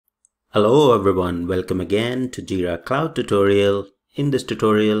Hello everyone, welcome again to Jira Cloud tutorial. In this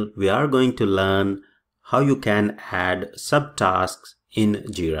tutorial, we are going to learn how you can add subtasks in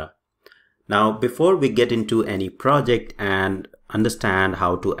Jira. Now, before we get into any project and understand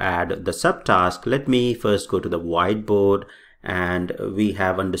how to add the subtask, let me first go to the whiteboard, and we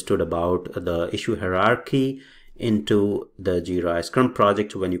have understood about the issue hierarchy into the Jira Scrum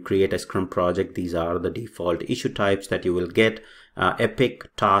project. When you create a Scrum project, these are the default issue types that you will get: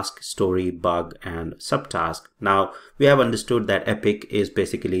 epic, task, story, bug, and subtask. Now we have understood that epic is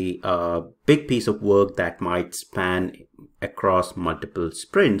basically a big piece of work that might span across multiple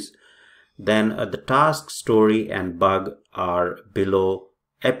sprints. Then the task, story, and bug are below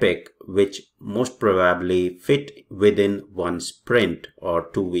epic, which most probably fit within one sprint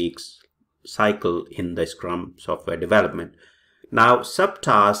or 2 weeks cycle in the Scrum software development. Now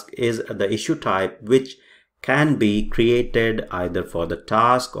subtask is the issue type which can be created either for the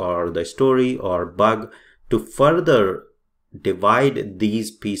task or the story or bug to further divide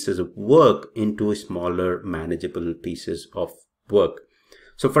these pieces of work into smaller manageable pieces of work.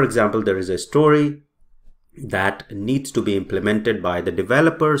 So for example, there is a story that needs to be implemented by the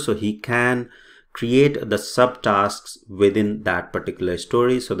developer, so he can create the subtasks within that particular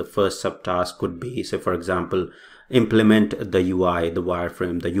story. So the first subtask could be, say for example, implement the UI, the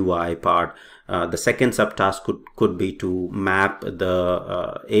wireframe, the UI part. The second subtask could be to map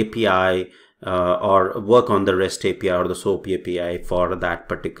the API or work on the REST API or the SOAP API for that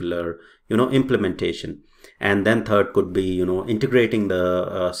particular implementation. And then third could be integrating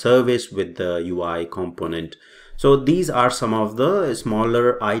the service with the UI component. So these are some of the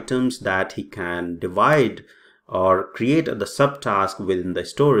smaller items that he can divide or create the subtask within the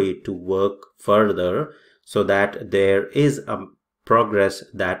story to work further, so that there is a progress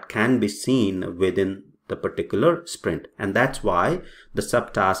that can be seen within the particular sprint. And that's why the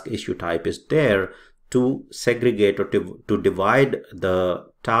subtask issue type is there, to segregate or to divide the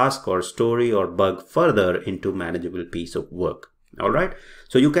task or story or bug further into manageable piece of work. All right,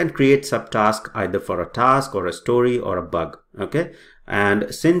 so you can create subtask either for a task or a story or a bug. Okay,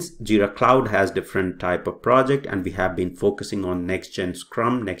 and since Jira Cloud has different type of project, and we have been focusing on next gen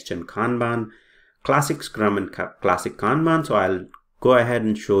Scrum, next gen Kanban, classic Scrum, and classic Kanban, so I'll go ahead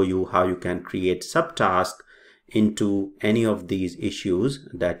and show you how you can create subtask into any of these issues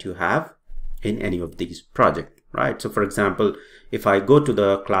that you have in any of these projects, right? So for example, if I go to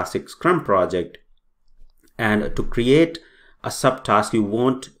the classic Scrum project, and to create a subtask, you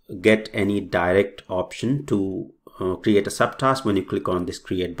won't get any direct option to create a subtask when you click on this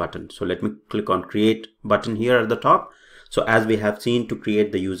create button. So let me click on create button here at the top. So as we have seen, to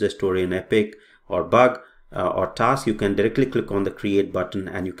create the user story in epic or bug or task, you can directly click on the create button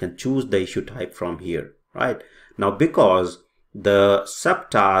and you can choose the issue type from here, right? Now because the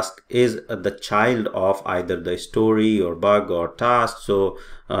subtask is the child of either the story or bug or task, so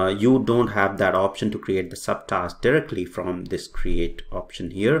you don't have that option to create the subtask directly from this create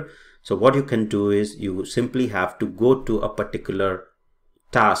option here. So what you can do is you simply have to go to a particular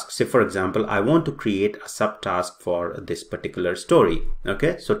task. Say for example, I want to create a subtask for this particular story.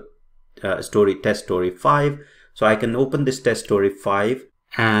 Okay, so test story 5. So I can open this test story 5,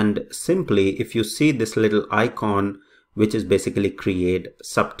 and simply, if you see this little icon, which is basically create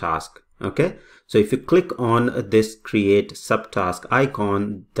subtask. Okay, so if you click on this create subtask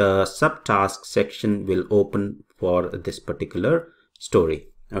icon, the subtask section will open for this particular story.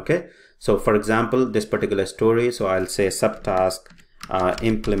 Okay, so for example, this particular story, so I'll say subtask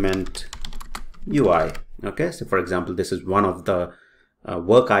implement UI. Okay, so for example, this is one of the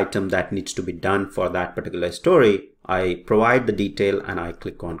work item that needs to be done for that particular story. I provide the detail and I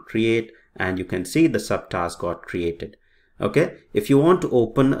click on create, and you can see the subtask got created. Okay, if you want to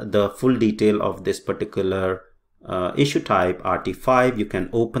open the full detail of this particular issue type RT5, you can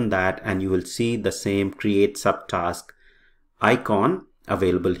open that and you will see the same create subtask icon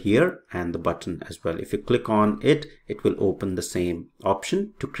available here, and the button as well. If you click on it, it will open the same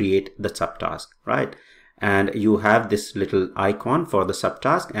option to create the subtask, right? And you have this little icon for the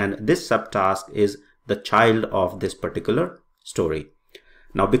subtask, and this subtask is the child of this particular story.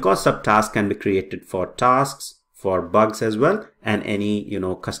 Now because subtask can be created for tasks, for bugs as well, and any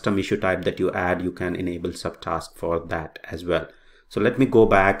custom issue type that you add, you can enable subtask for that as well. So let me go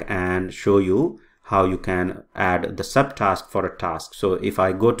back and show you how you can add the subtask for a task. So if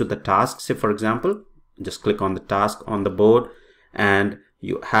I go to the task, say for example, just click on the task on the board, and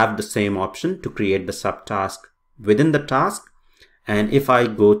you have the same option to create the subtask within the task. And if I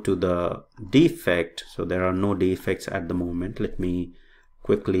go to the defect, so there are no defects at the moment, let me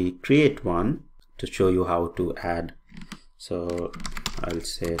quickly create one to show you how to add. So I'll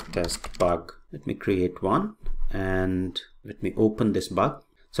say test bug. Let me create one and let me open this bug.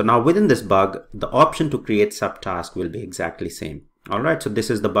 So now within this bug, the option to create subtask will be exactly same. All right, so this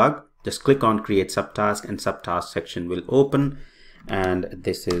is the bug. Just click on create subtask and subtask section will open, and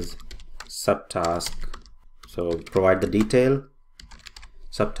this is subtask. So provide the detail,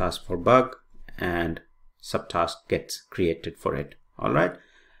 subtask for bug, and subtask gets created for it. All right.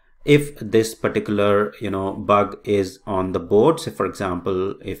 If this particular bug is on the board, say for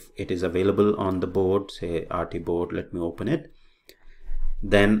example, if it is available on the board, say RT board, let me open it.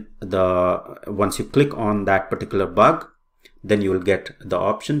 Then once you click on that particular bug, then you will get the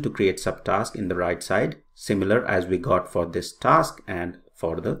option to create subtask in the right side, similar as we got for this task and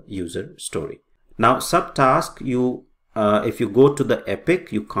for the user story. Now subtask, if you go to the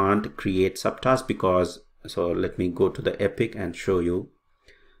epic, you can't create subtask because, so let me go to the epic and show you.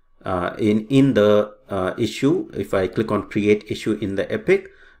 In the issue, if I click on create issue in the epic,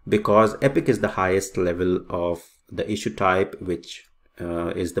 because epic is the highest level of the issue type, which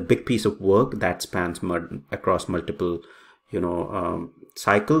is the big piece of work that spans across multiple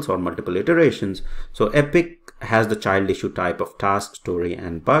cycles or multiple iterations. So epic has the child issue type of task, story,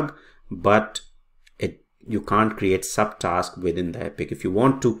 and bug, but you can't create subtask within the epic. If you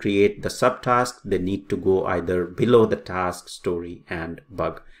want to create the subtask, they need to go either below the task, story, and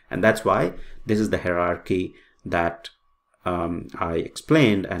bug. And that's why this is the hierarchy that I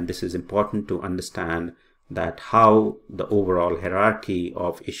explained, and this is important to understand that how the overall hierarchy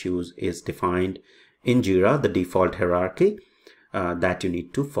of issues is defined in Jira, the default hierarchy that you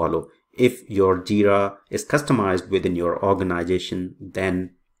need to follow. If your Jira is customized within your organization,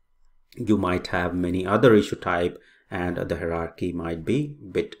 then you might have many other issue type and the hierarchy might be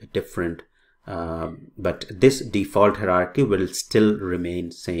a bit different. But this default hierarchy will still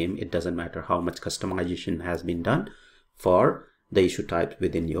remain same. It doesn't matter how much customization has been done for the issue types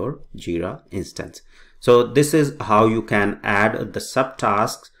within your Jira instance. So this is how you can add the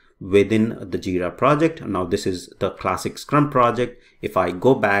subtasks within the Jira project. Now this is the classic Scrum project. If I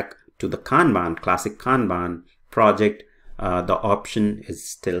go back to the Kanban, classic Kanban project, the option is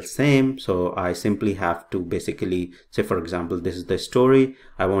still same. So I simply have to basically say, for example, this is the story.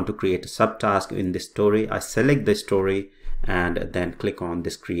 I want to create a subtask in this story. I select the story and then click on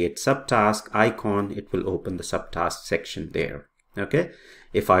this create subtask icon. It will open the subtask section there. Okay.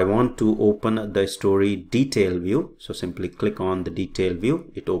 If I want to open the story detail view, so simply click on the detail view.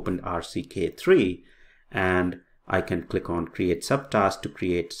 It opened RCK3 and I can click on create subtask to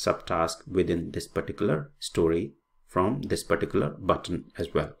create subtask within this particular story from this particular button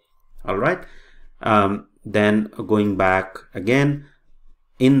as well. All right. Then going back again,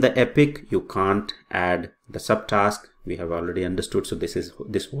 in the epic, you can't add the subtask. We have already understood. So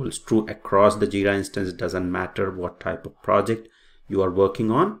this holds true across the Jira instance. It doesn't matter what type of project you are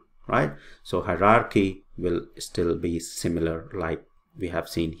working on, right? So hierarchy will still be similar like we have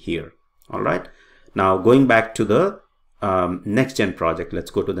seen here. All right. Now going back to the next gen project,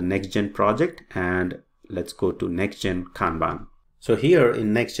 let's go to the next gen project and let's go to next gen Kanban. So here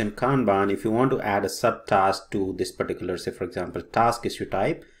in next gen Kanban, if you want to add a subtask to this particular, say for example, task issue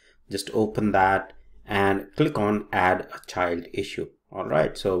type, just open that and click on add a child issue. All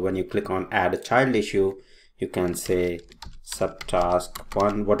right. So when you click on add a child issue, you can say subtask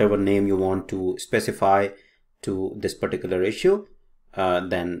 1, whatever name you want to specify to this particular issue.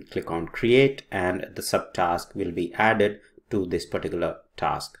 Then click on create and the subtask will be added to this particular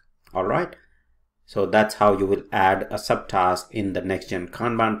task. All right. So that's how you will add a subtask in the next gen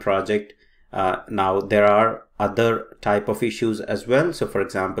Kanban project. Now there are other type of issues as well. So for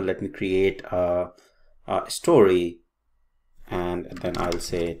example, let me create a story and then I'll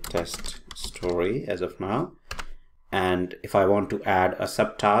say test story as of now. And if I want to add a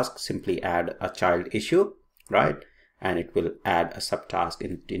subtask, simply add a child issue, right? And it will add a subtask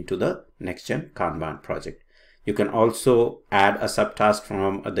into the next gen Kanban project. You can also add a subtask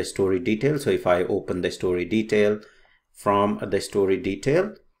from the story detail. So if I open the story detail, from the story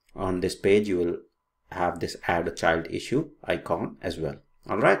detail on this page, you will have this add a child issue icon as well.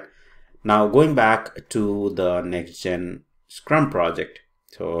 All right. Now going back to the next gen Scrum project.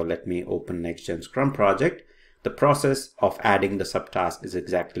 So let me open next gen Scrum project. The process of adding the subtask is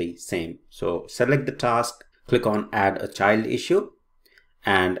exactly same. So select the task, click on add a child issue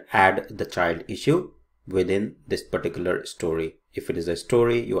and add the child issue within this particular story. If it is a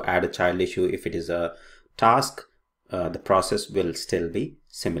story, you add a child issue. If it is a task, the process will still be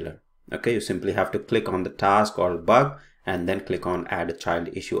similar. Okay, you simply have to click on the task or bug and then click on add a child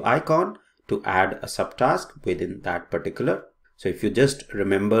issue icon to add a subtask within that particular. So if you just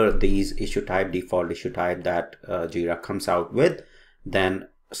remember these issue type, default issue type that Jira comes out with, then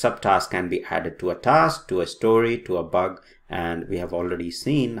subtask can be added to a task, to a story, to a bug, and we have already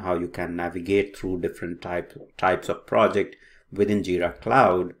seen how you can navigate through different types of project within Jira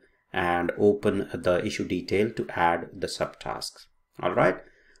Cloud and open the issue detail to add the subtasks. All right,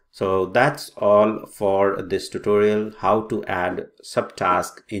 so that's all for this tutorial, how to add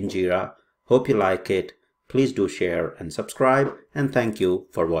subtask in Jira. Hope you like it. Please do share and subscribe, and thank you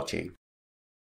for watching.